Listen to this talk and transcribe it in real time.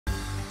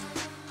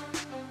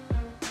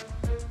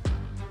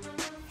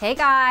Hey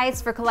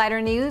guys, for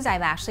Collider News,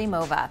 I'm Ashley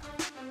Mova.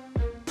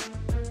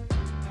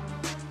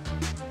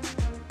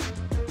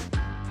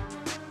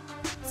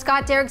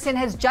 Scott Derrickson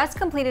has just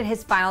completed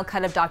his final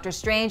cut of Doctor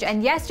Strange,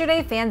 and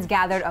yesterday fans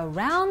gathered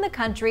around the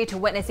country to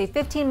witness a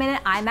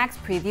 15-minute IMAX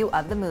preview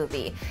of the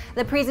movie.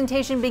 The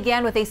presentation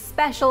began with a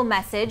special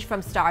message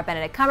from star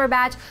Benedict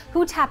Cumberbatch,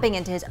 who, tapping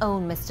into his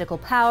own mystical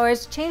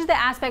powers, changed the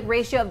aspect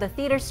ratio of the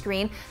theater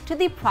screen to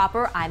the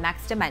proper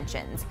IMAX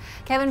dimensions.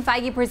 Kevin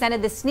Feige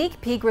presented the sneak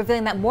peek,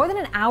 revealing that more than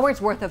an hour's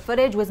worth of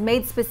footage was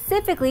made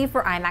specifically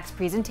for IMAX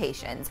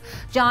presentations.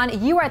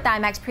 John, you were at the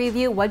IMAX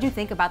preview. What did you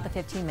think about the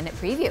 15-minute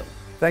preview?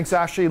 Thanks,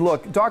 Ashley.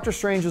 Look, Doctor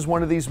Strange is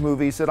one of these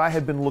movies that I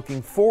had been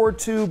looking forward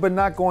to, but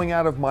not going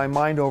out of my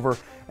mind over.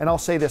 And I'll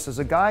say this, as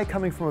a guy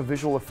coming from a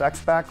visual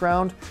effects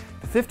background,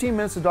 the 15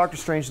 minutes of Doctor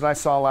Strange that I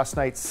saw last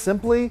night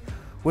simply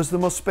was the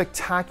most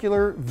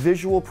spectacular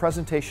visual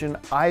presentation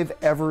I've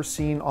ever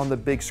seen on the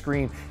big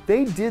screen.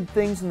 They did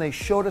things and they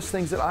showed us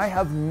things that I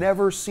have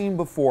never seen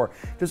before.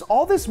 Does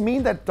all this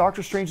mean that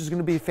Doctor Strange is going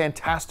to be a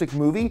fantastic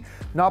movie?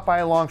 Not by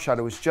a long shot.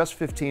 It was just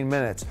 15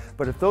 minutes.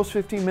 But if those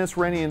 15 minutes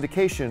were any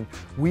indication,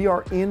 we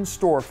are in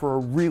store for a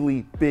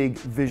really big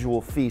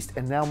visual feast.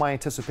 And now my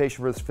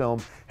anticipation for this film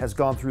has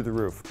gone through the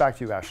roof. Back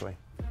to you, Ashley.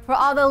 For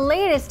all the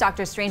latest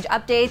Doctor Strange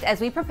updates as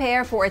we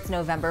prepare for its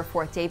November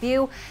 4th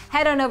debut,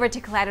 head on over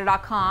to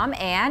Collider.com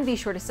and be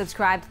sure to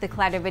subscribe to the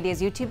Collider Videos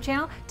YouTube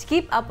channel to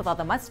keep up with all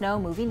the must-know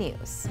movie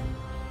news.